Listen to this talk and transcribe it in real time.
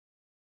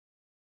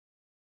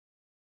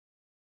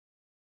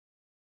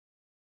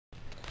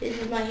This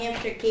is my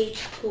hamster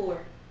cage tour.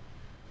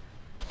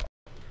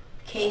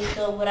 Okay,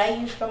 so what I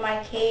use for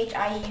my cage,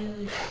 I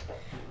use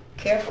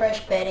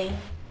Carefresh bedding,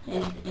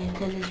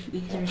 because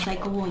it's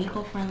recyclable and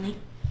eco-friendly.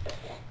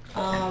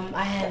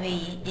 I have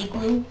a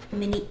igloo,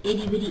 mini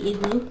itty bitty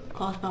igloo,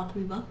 costs about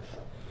 $3.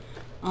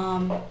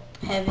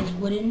 Have his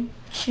wooden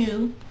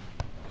shoe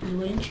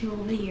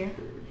over here,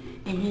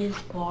 and his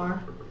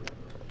bar.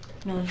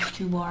 No, it's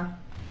 2 bar.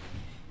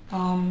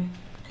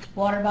 His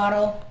water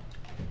bottle,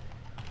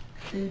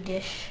 food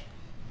dish,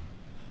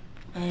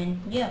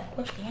 and yeah, of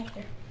course the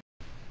hamster.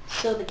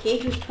 So the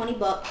cage was $20,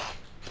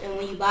 and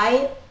when you buy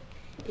it,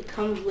 it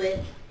comes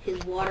with his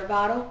water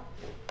bottle,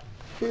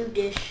 food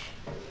dish,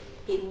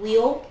 a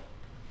wheel,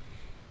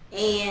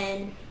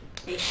 and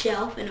a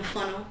shelf and a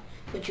funnel,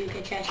 which you can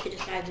attach to the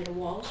sides of the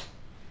walls.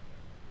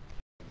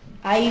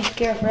 I use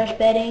Carefresh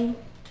bedding.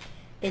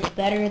 It's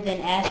better than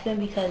Aspen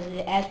because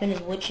the Aspen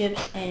is wood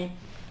chips, and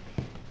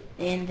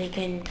they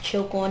can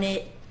choke on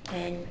it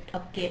and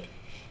get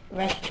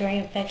respiratory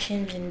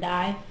infections and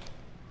die.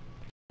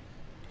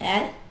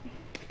 That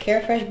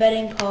Carefresh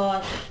bedding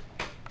costs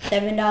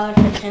 $7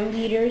 for 10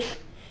 liters,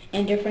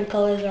 and different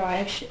colors are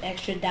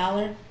extra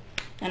 $1,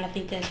 and I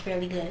think that's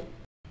fairly good.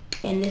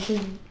 And this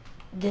is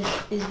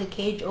the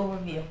cage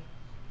overview.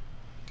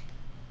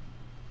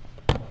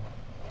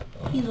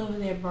 He's over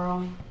there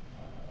burrowing.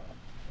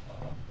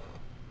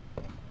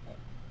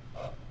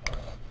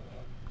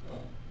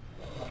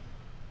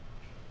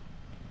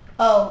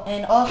 Oh,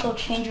 and also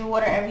change your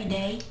water every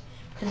day,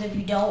 because if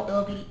you don't,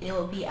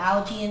 it'll be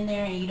algae in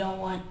there, and you don't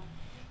want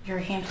your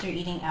hamster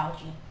eating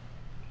algae.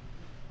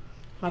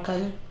 My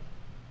cousin,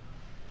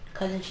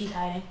 she's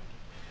hiding.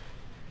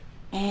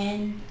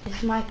 And this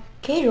is my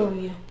cage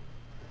overview.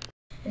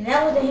 And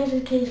that was the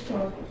hamster cage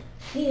tour.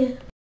 See ya.